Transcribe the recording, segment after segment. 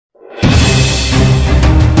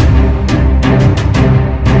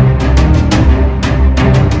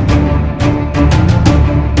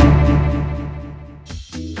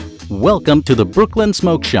Welcome to the Brookland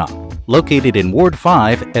Smoke Shop, located in Ward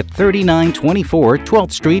 5 at 3924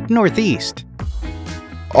 12th Street Northeast.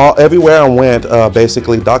 Everywhere I went,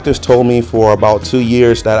 basically, doctors told me for about 2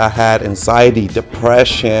 years that I had anxiety,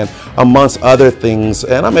 depression, amongst other things,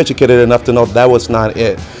 and I'm educated enough to know that was not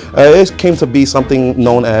it. It came to be something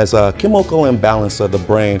known as a chemical imbalance of the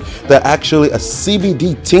brain, that actually a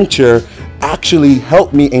CBD tincture actually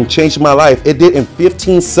helped me and changed my life. It did in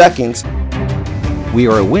 15 seconds. We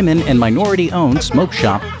are a women and minority-owned smoke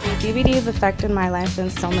shop CBD has affected my life in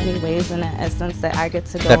so many ways, in the essence that I get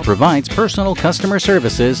to go. that provides personal customer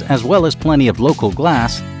services as well as plenty of local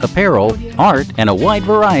glass, apparel, art, and a wide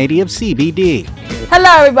variety of CBD.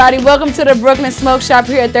 Hello everybody, welcome to the Brookland Smoke Shop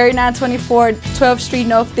here at 3924 12th Street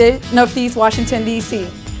Northeast, Washington, D.C.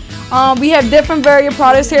 We have different various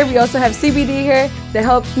products here. We also have CBD here that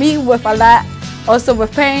helps me with a lot. Also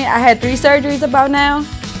with pain, I had 3 surgeries about now.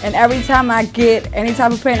 And every time I get any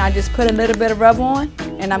type of pain, I just put a little bit of rub on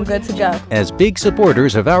and I'm good to go. As big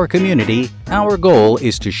supporters of our community, our goal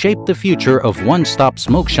is to shape the future of one-stop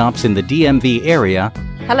smoke shops in the DMV area.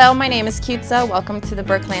 Hello, my name is Kutsa. Welcome to the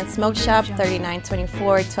Brookland Smoke Shop,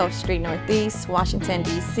 3924 12th Street Northeast, Washington,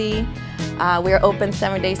 D.C. We are open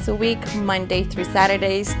 7 days a week, Monday through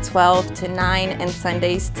Saturdays, 12 to 9, and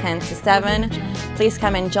Sundays, 10 to 7. Please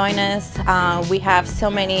come and join us. We have so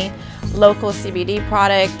many local CBD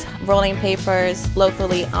product, rolling papers,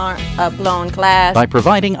 locally blown glass. By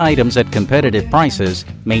providing items at competitive prices,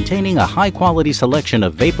 maintaining a high-quality selection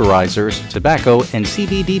of vaporizers, tobacco, and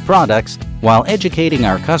CBD products, while educating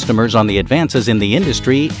our customers on the advances in the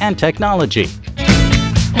industry and technology.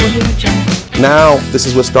 Now, this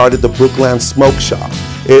is what started the Brookland Smoke Shop.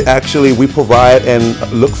 We provide and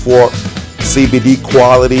look for CBD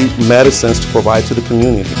quality medicines to provide to the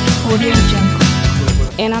community.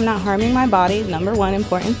 And I'm not harming my body, number one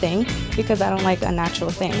important thing, because I don't like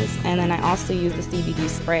unnatural things. And then I also use the CBD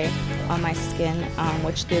spray on my skin,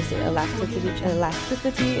 which gives it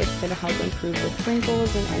elasticity. It's going to help improve with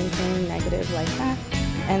wrinkles and anything negative like that.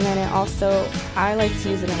 And then it also, I like to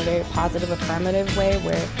use it in a very positive, affirmative way,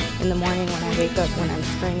 where in the morning when I wake up, when I'm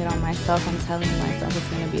spraying it on myself, I'm telling myself it's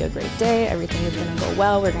going to be a great day, everything is going to go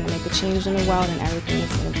well, we're going to make a change in the world, and everything is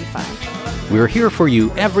going to be fine. We're here for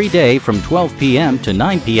you every day from 12 p.m. to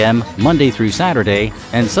 9 p.m., Monday through Saturday,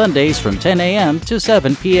 and Sundays from 10 a.m. to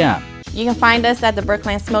 7 p.m. You can find us at the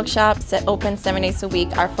Brookland Smoke Shop, open 7 days a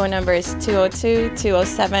week. Our phone number is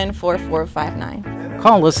 202-207-4459.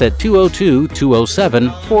 Call us at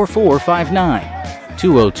 202-207-4459.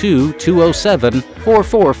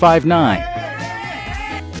 202-207-4459.